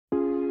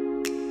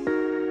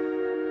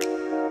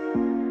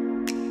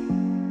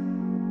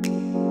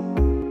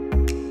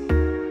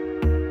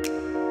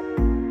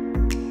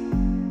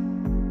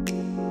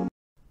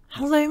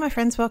Hello my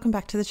friends, welcome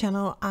back to the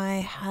channel. I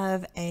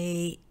have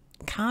a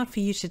card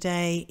for you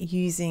today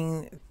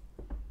using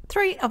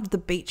 3 of the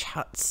beach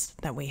huts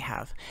that we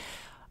have.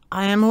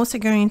 I am also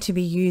going to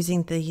be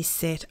using the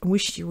set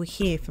Wish You Were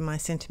Here for my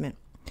sentiment.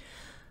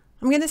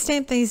 I'm going to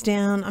stamp these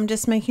down. I'm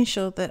just making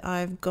sure that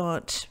I've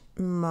got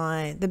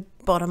the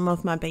bottom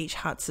of my beach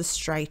huts are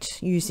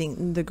straight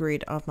using the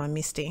grid of my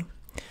Misty.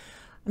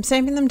 I'm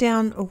stamping them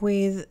down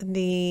with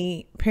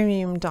the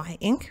premium dye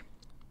ink.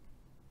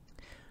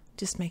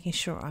 Just making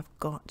sure I've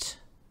got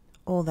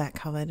all that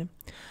covered.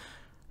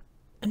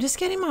 I'm just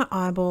getting my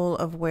eyeball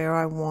of where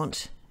I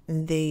want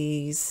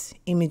these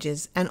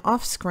images, and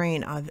off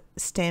screen I've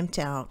stamped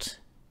out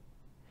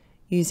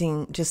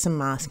using just some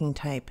masking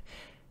tape,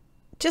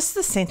 just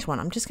the center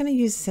one. I'm just going to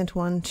use the center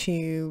one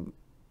to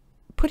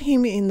put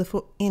him in the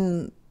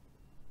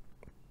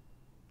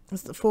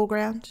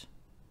foreground,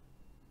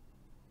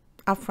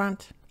 up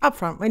front.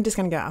 We're just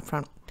going to go up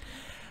front.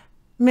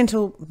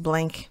 Mental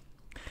blank.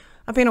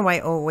 I've been away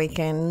all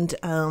weekend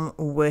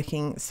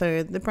working,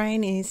 so the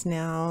brain is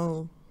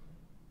now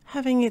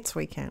having its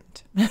weekend.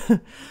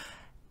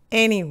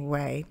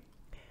 Anyway,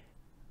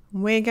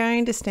 we're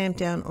going to stamp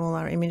down all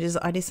our images.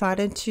 I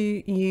decided to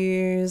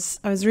use,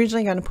 I was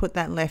originally going to put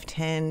that left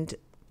hand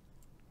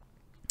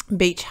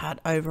beach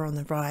hut over on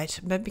the right,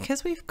 but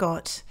because we've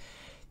got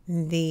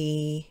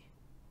the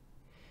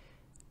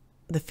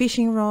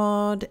fishing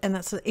rod and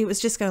it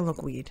was just going to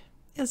look weird.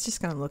 It was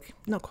just going to look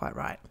not quite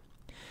right.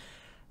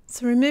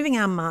 So removing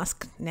our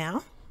mask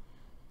now,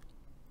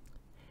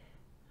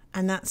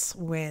 and that's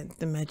where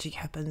the magic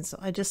happens.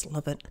 I just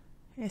love it.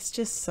 It's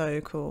just so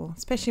cool,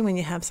 especially when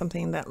you have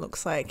something that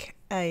looks like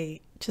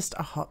just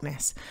a hot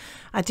mess.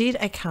 I did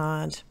a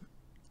card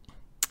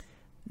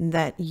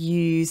that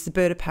used the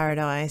Bird of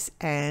Paradise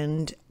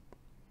and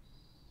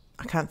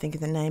I can't think of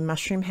the name,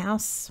 Mushroom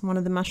House, one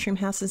of the mushroom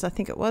houses I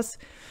think it was,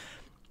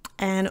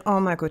 and oh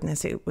my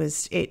goodness,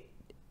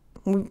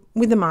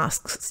 with the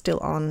masks still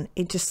on,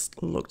 it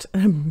just looked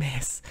a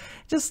mess.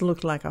 It just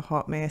looked like a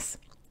hot mess.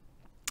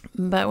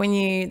 But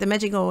the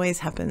magic always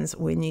happens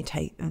when you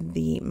take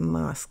the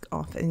mask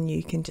off and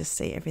you can just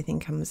see everything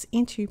comes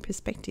into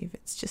perspective.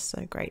 It's just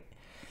so great.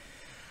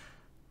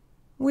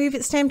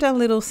 We've stamped our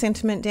little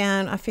sentiment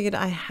down. I figured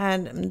I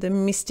had the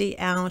Misty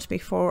out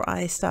before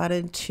I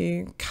started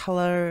to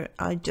color.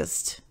 I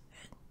just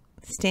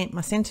stamped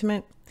my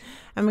sentiment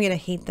and we're going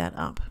to heat that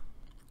up.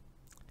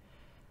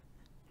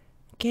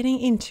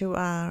 Getting into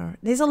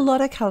there's a lot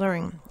of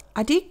coloring.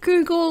 I did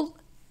Google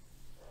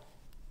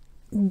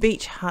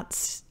beach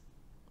huts,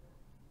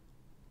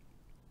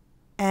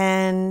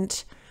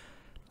 and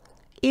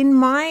in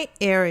my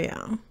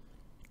area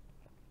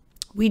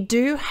we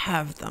do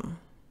have them.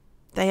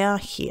 They are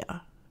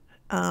here,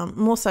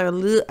 more so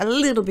a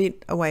little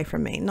bit away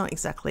from me, not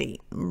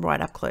exactly right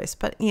up close,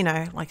 but you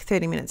know, like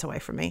 30 minutes away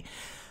from me.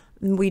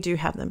 We do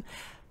have them.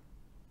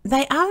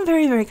 They are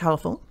very, very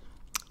colorful,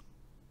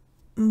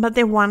 but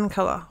they're one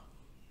color,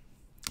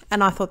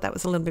 and I thought that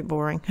was a little bit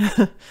boring.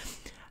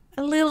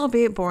 A little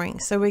bit boring.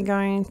 So we're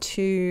going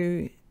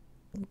to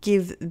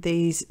give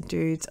these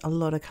dudes a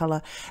lot of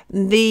color.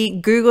 The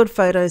Googled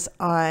photos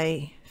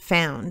I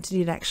found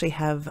did actually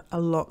have a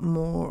lot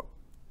more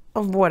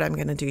of what I'm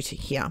going to do to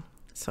here.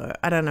 So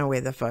I don't know where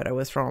the photo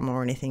was from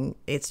or anything.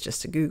 It's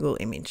just a Google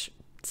image.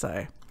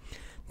 So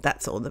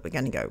that's all that we're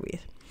going to go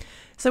with.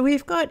 So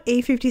we've got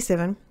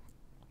E57,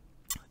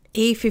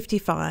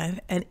 E55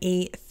 and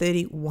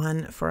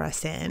E31 for our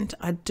sand.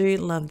 I do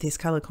love this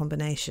color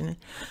combination.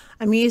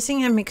 I'm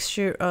using a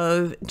mixture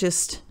of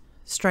just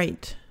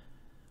straight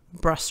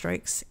brush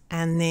strokes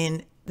and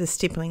then the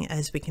stippling,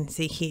 as we can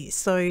see here.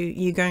 So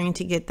you're going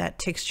to get that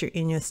texture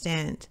in your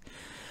stand.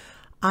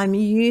 I'm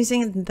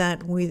using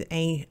that with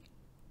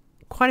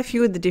quite a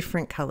few of the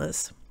different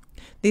colors.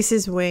 This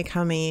is where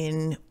coming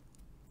in,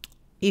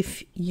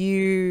 if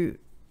you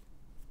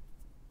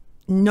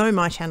know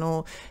my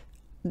channel,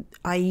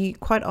 I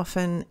quite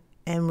often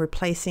am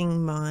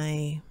replacing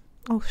I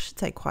should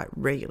say quite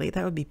regularly,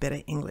 that would be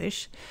better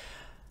English.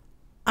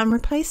 I'm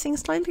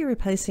slowly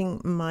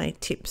replacing my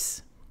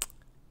tips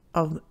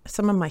of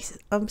some of my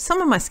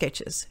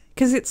sketches,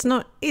 because it's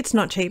not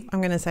cheap. I'm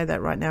going to say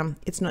that right now.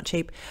 It's not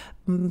cheap,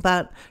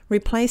 but I'm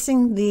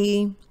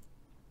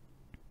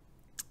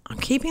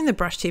keeping the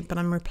brush tip, but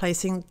I'm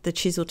replacing the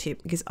chisel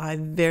tip because I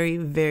very,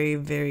 very,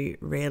 very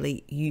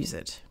rarely use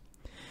it.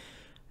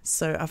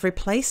 So I've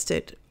replaced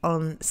it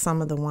on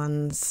some of the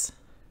ones,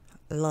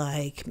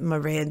 like my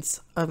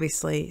reds,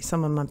 obviously,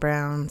 some of my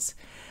browns,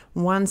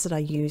 ones that I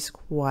use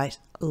quite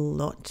a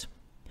lot.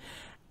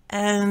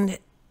 And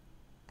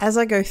as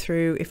I go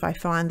through, if I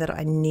find that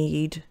I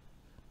need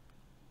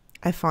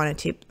a finer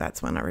tip,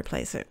 that's when I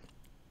replace it.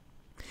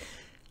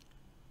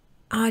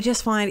 I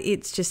just find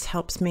it just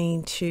helps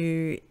me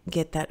to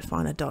get that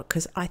finer dot,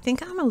 because I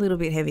think I'm a little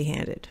bit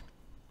heavy-handed.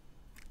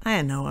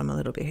 I know I'm a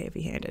little bit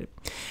heavy-handed.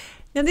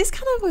 Now this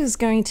color was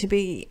going to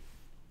be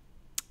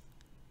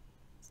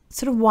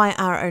sort of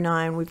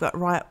YR09. We've got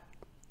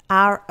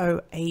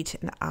R08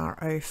 and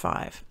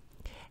R05.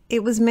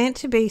 It was meant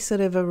to be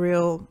sort of a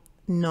real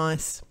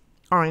nice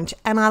orange,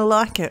 and I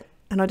like it,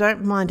 and I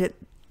don't mind it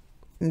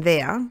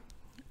there.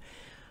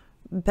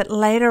 But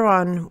later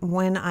on,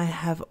 when I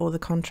have all the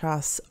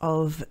contrasts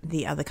of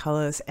the other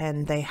colors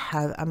and they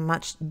have a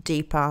much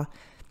deeper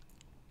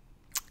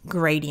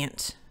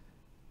gradient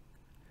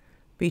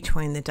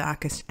between the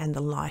darkest and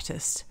the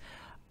lightest,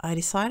 I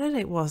decided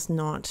it was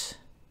not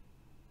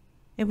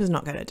going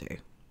to do.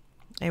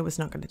 It was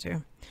not going to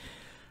do.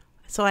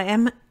 So I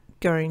am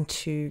going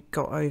to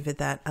go over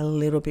that a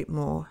little bit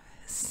more.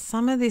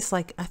 Some of this,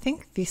 like I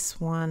think this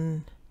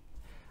one,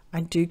 I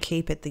do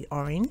keep it the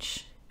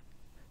orange.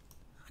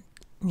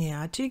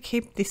 Yeah, I do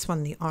keep this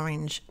one the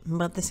orange,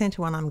 but the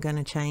center one I'm going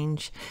to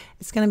change.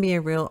 It's going to be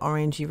a real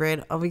orangey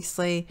red,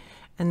 obviously,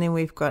 and then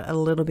we've got a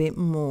little bit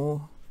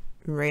more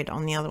red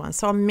on the other one.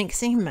 So I'm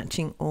mixing and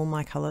matching all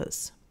my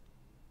colors.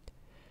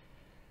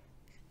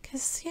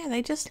 Because, yeah,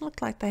 they just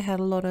look like they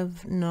had a lot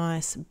of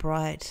nice,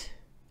 bright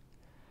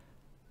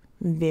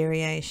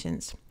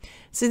variations.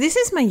 So this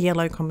is my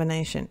yellow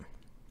combination.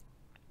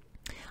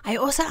 I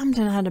also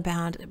ummed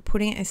about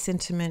putting a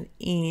sentiment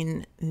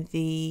in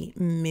the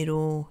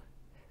middle,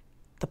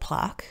 the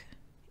plaque,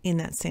 in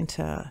that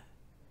center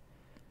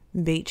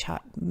beach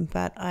hut,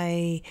 but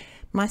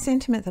my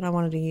sentiment that I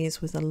wanted to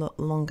use was a lot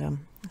longer.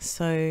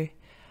 So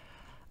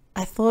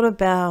I thought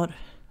about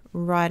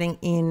writing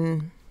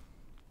in,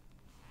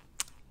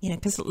 you know,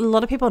 because a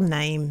lot of people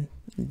name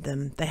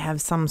them, they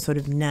have some sort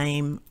of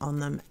name on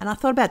them, and I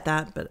thought about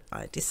that, but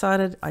I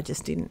decided I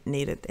just didn't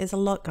need it. There's a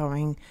lot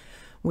going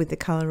with the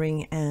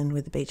colouring and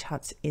with the beach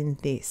huts in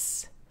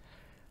this.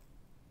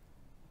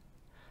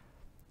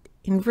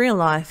 In real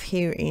life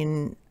here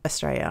in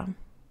Australia,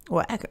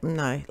 or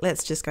no,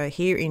 let's just go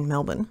here in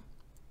Melbourne,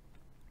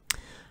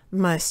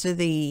 most of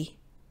the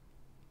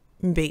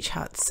beach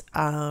huts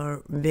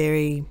are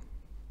very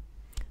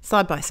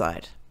side by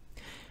side.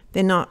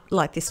 They're not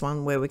like this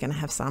one where we're going to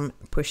have some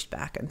pushed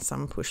back and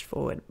some pushed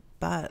forward,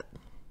 but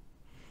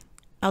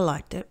I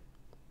liked it.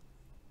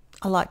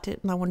 I liked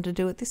it and I wanted to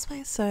do it this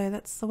way, so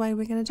that's the way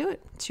we're going to do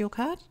it. It's your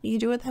card. You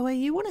do it the way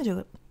you want to do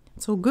it.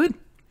 It's all good.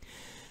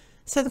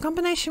 So the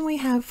combination we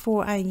have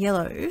for our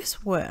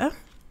yellows were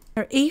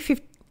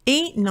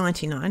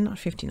E99, not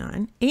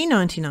 59,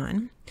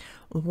 E99,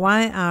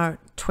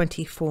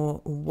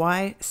 YR24,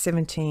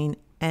 Y17,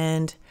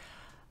 and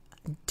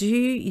do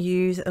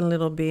use a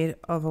little bit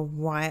of a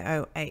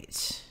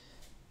Y08,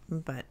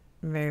 but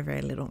very,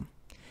 very little.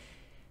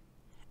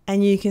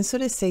 And you can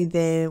sort of see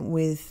there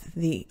with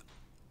the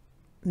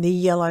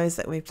yellows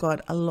that we've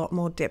got a lot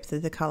more depth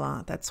of the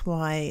color. That's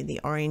why the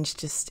orange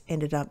just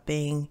ended up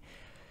being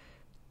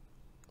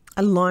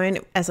alone.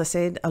 As I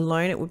said,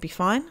 alone it would be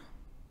fine,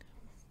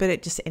 but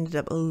it just ended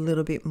up a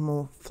little bit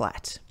more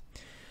flat.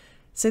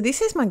 So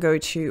this is my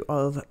go-to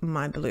of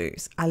my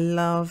blues. I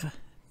love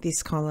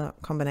this color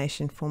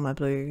combination for my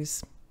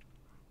blues.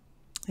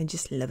 I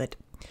just love it.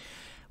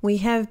 We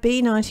have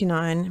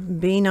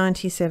B99,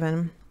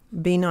 B97,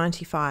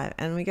 B95,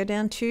 and we go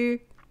down to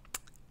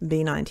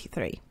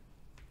B93.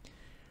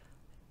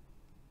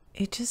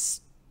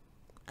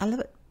 I love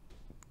it.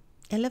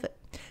 I love it.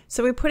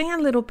 So we're putting a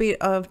little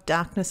bit of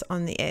darkness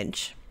on the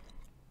edge.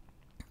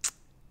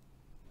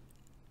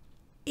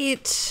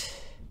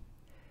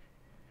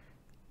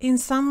 In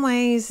some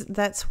ways,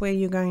 that's where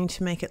you're going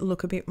to make it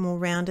look a bit more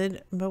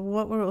rounded. But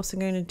what we're also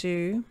going to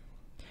do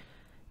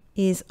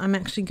is I'm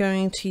actually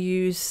going to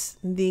use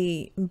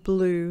the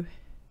blue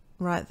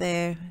right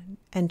there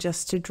and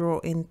just to draw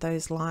in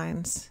those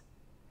lines.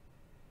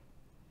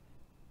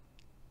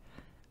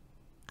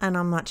 And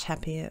I'm much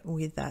happier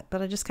with that,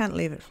 but I just can't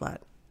leave it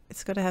flat.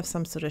 It's got to have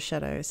some sort of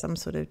shadow, some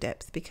sort of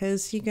depth,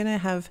 because you're going to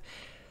have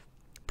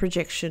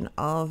projection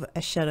of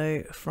a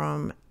shadow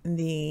from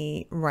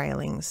the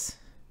railings.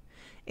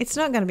 It's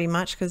not going to be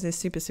much because they're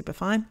super, super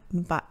fine,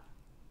 but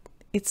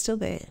it's still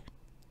there.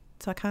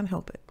 So I can't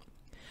help it.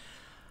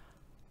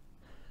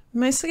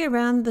 Mostly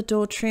around the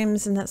door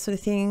trims and that sort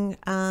of thing.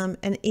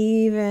 And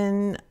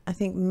even I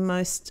think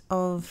most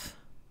of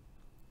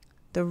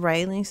the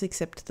railings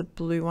except the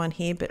blue one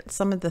here, but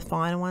some of the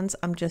finer ones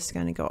I'm just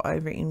going to go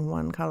over in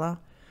one color.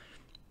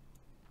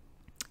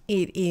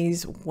 It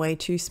is way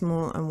too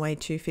small and way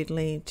too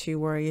fiddly to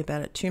worry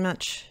about it too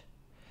much.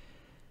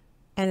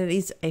 And it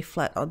is a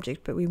flat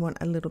object, but we want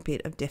a little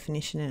bit of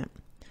definition in it.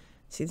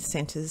 See the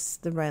centers,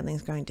 the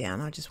railings going down.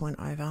 I just went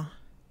over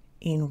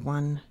in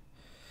one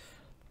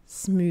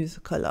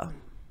smooth color.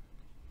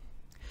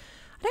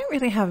 I don't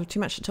really have too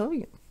much to tell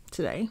you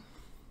today.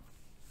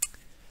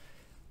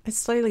 It's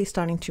slowly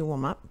starting to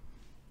warm up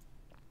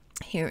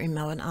here in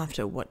Melbourne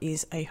after what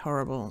is a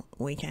horrible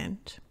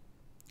weekend.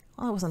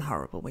 Well, it wasn't a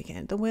horrible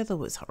weekend. The weather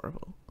was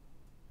horrible.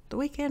 The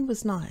weekend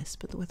was nice,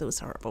 but the weather was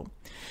horrible.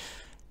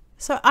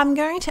 So I'm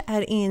going to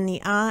add in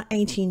the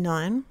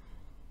R89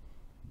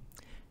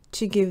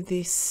 to give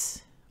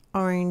this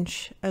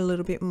orange a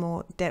little bit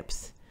more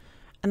depth.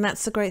 And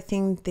that's the great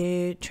thing,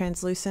 they're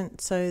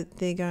translucent, so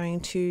they're going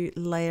to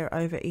layer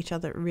over each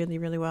other really,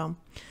 really well.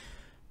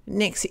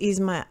 Next is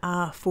my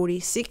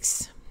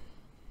R46.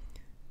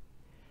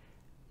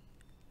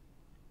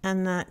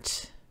 And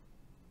that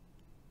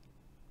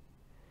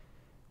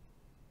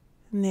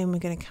And then we're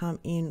going to come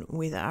in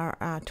with our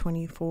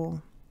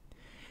R24.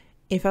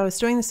 If I was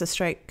doing this a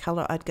straight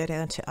color, I'd go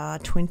down to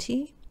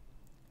R20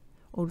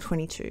 or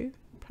 22,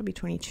 probably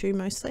 22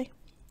 mostly.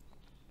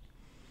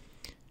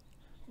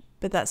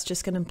 But that's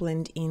just going to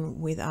blend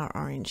in with our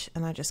orange,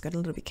 and I just got a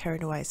little bit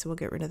carried away, so we'll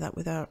get rid of that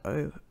with our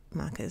O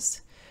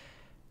markers.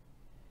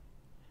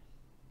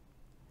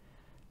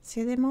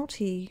 See, they're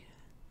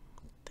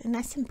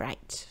nice and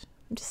bright.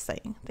 I'm just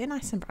saying, they're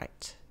nice and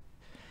bright.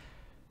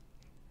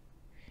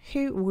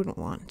 Who wouldn't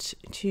want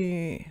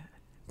to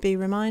be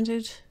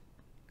reminded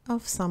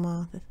of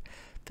summer?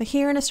 But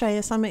here in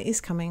Australia, summer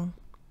is coming.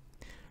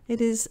 It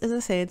is, as I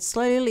said,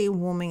 slowly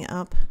warming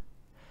up,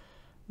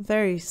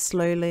 very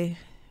slowly.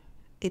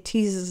 It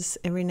teases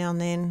every now and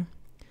then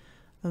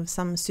of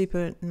some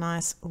super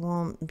nice,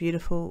 warm,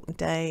 beautiful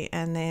day,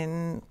 and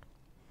then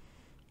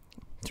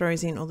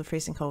throws in all the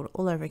freezing cold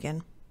all over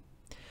again.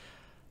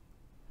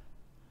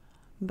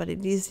 But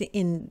it is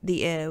in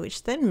the air,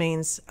 which then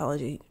means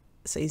allergy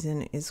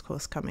season is of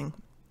course coming.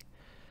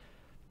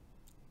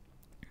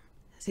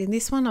 See, in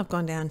this one I've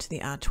gone down to the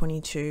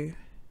R22.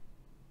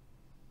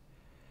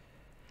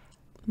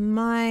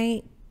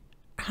 My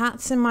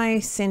hearts in my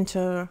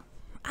center,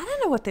 I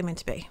don't know what they're meant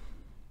to be.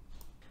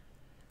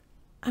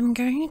 I'm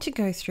going to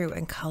go through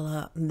and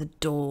colour the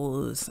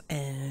doors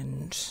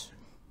and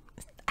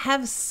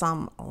have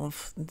some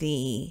of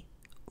the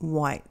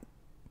white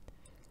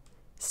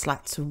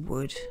slats of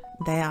wood.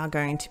 They are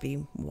going to be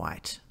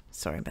white.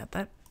 Sorry about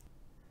that.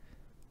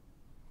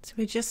 So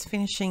we're just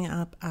finishing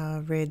up our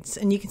reds,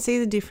 and you can see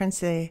the difference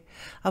there.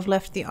 I've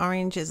left the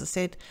orange, as I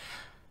said,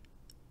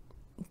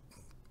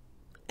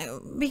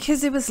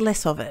 because there was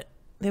less of it.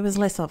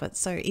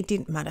 So it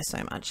didn't matter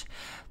so much.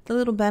 The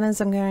little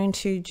banners, I'm going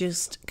to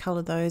just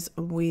colour those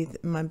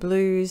with my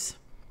blues,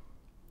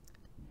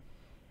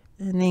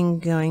 and then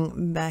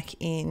going back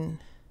in,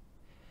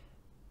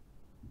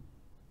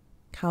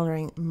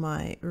 colouring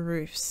my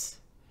roofs.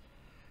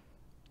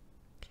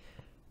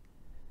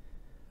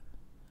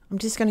 I'm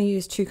just going to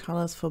use two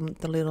colours for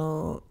the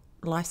little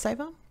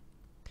lifesaver.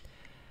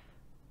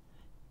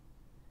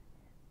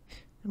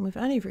 And we've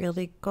only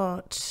really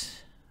got,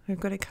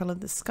 we've got to colour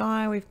the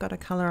sky, we've got to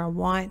colour our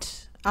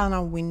white on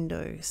our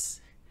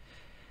windows.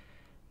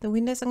 The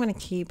windows I'm going to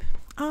keep,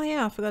 oh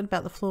yeah, I forgot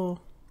about the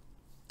floor.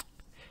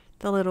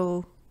 The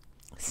little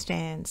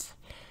stands.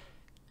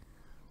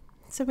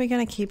 So we're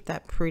going to keep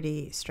that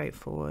pretty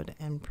straightforward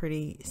and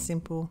pretty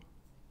simple.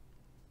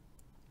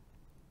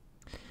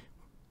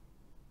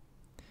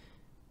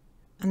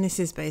 And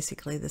this is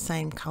basically the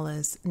same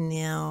colours.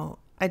 Now,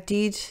 I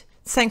did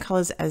same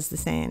colours as the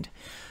sand,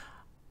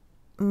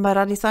 but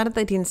I decided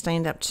they didn't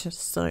stand up to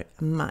so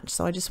much,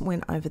 so I just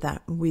went over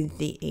that with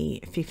the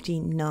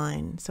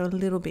E59, so a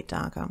little bit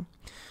darker.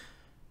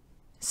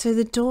 So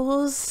the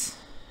doors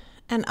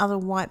and other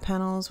white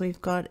panels,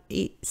 we've got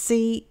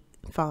C5,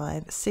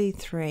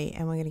 C3,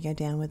 and we're going to go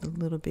down with a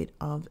little bit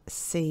of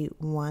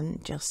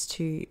C1 just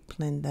to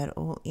blend that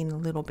all in a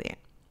little bit.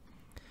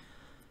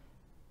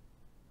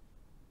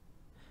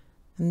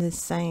 And the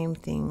same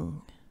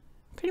thing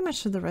pretty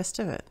much for the rest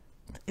of it.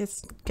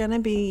 It's going to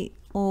be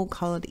all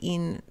coloured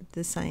in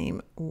the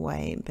same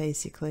way,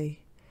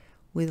 basically,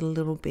 with a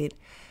little bit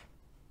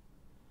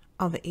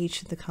of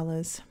each of the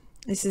colours.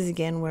 This is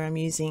again where I'm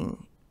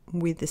using,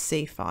 with the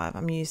C5,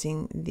 I'm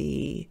using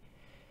the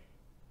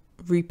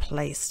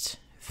replaced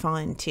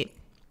fine tip.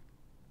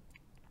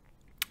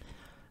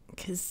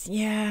 Because,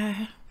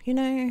 yeah, you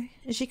know,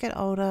 as you get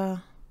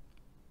older,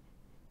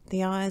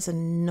 the eyes are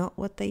not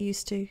what they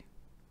used to.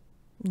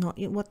 Not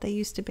what they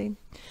used to be.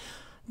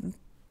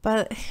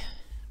 But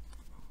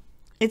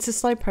it's a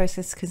slow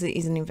process because it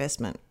is an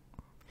investment.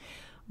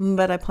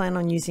 But I plan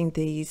on using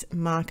these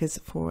markers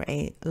for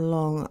a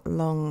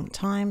long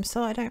time,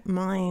 so I don't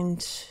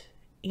mind,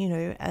 you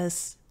know,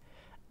 as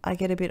I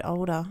get a bit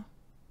older,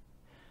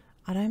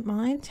 I don't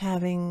mind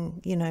having,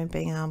 you know,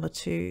 being able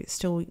to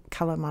still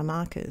colour my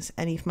markers.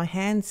 And if my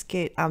hands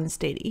get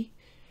unsteady,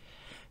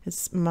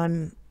 it's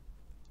mum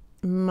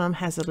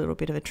has a little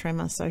bit of a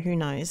tremor, so who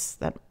knows,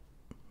 that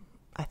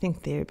I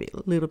think they're a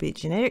little bit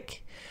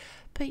genetic,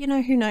 but you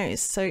know, who knows.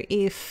 So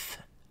if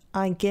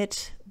I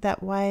get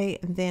that way,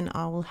 then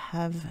I will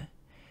have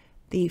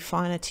the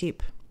finer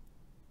tip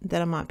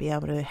that I might be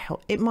able to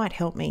help. It might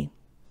help me.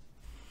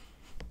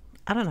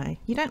 I don't know.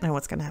 You don't know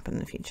what's going to happen in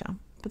the future,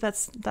 but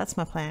that's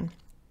my plan.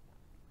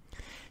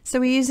 So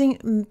we're using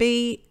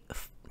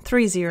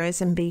B3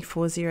 zeros and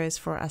B4 zeros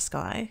for our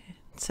sky.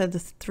 So the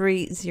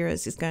 3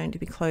 zeros is going to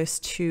be close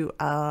to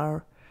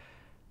our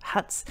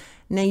huts.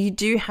 Now you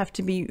do have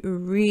to be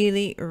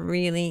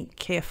really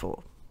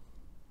careful,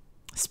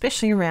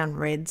 especially around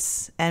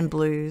reds and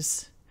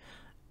blues.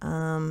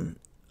 I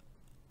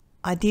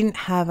didn't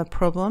have a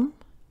problem,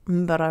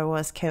 but I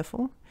was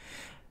careful.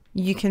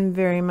 You can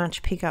very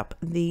much pick up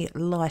the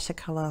lighter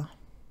color,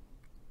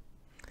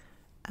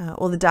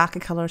 or the darker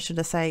color, should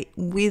I say,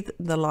 with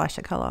the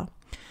lighter color,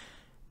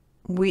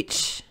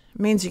 which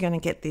means you're going to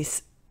get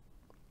this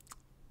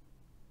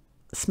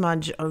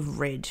smudge of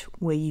red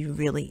where you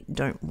really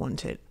don't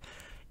want it.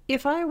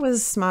 If I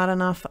was smart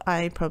enough,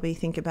 I'd probably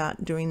think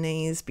about doing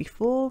these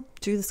before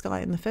Do the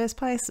Sky in the first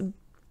place,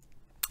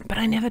 but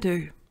I never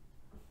do.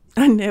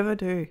 I never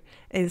do.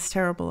 It's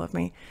terrible of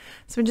me.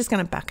 So I'm just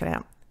going to back it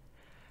out.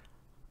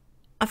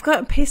 I've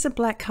got a piece of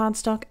black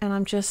cardstock and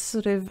I'm just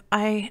sort of,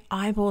 I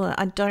eyeball it.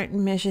 I don't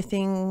measure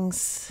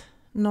things,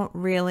 not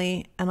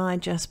really, and I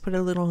just put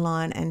a little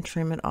line and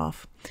trim it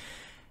off.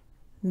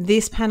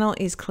 This panel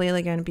is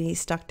clearly going to be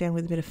stuck down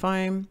with a bit of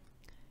foam,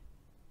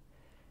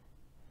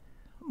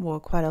 well,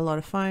 quite a lot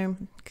of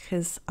foam,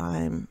 because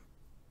I'm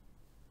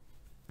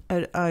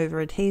an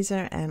over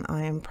adheser and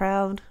I am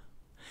proud.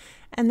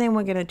 And then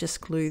we're going to just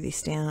glue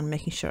this down,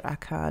 making sure our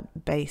card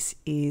base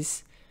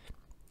is,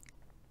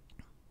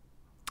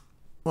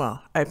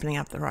 well, opening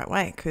up the right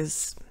way,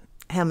 because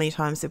how many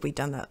times have we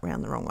done that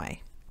around the wrong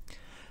way?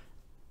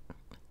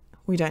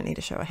 We don't need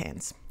to show our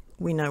hands.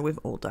 We know we've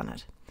all done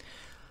it.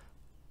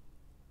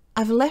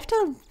 I've left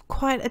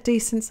quite a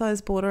decent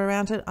sized border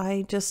around it.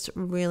 I just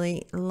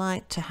really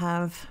like to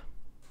have,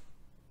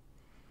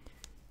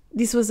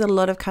 this was a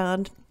lot of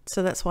card,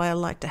 so that's why I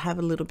like to have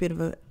a little bit of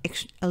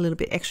a little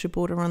bit extra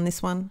border on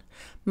this one.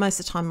 Most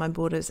of the time my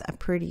borders are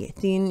pretty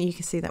thin. You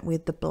can see that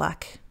with the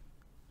black.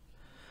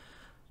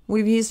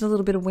 We've used a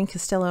little bit of Wink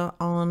Costello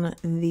on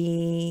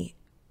the,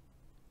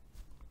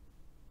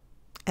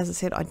 as I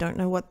said, I don't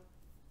know what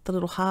the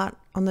little heart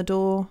on the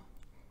door,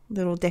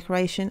 little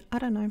decoration, I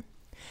don't know.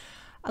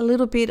 A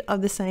little bit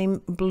of the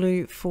same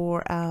blue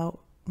for our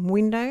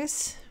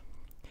windows,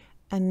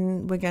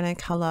 and we're going to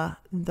colour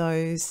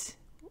those.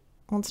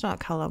 Well, it's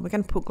not colour, we're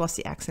going to put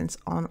glossy accents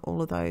on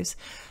all of those.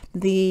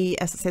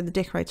 As I said, the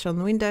decorator on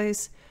the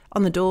windows,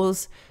 on the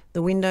doors,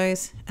 the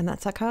windows, and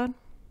that's our card.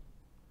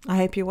 I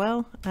hope you're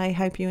well. I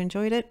hope you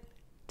enjoyed it.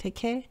 Take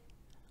care.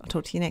 I'll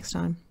talk to you next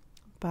time.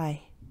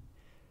 Bye.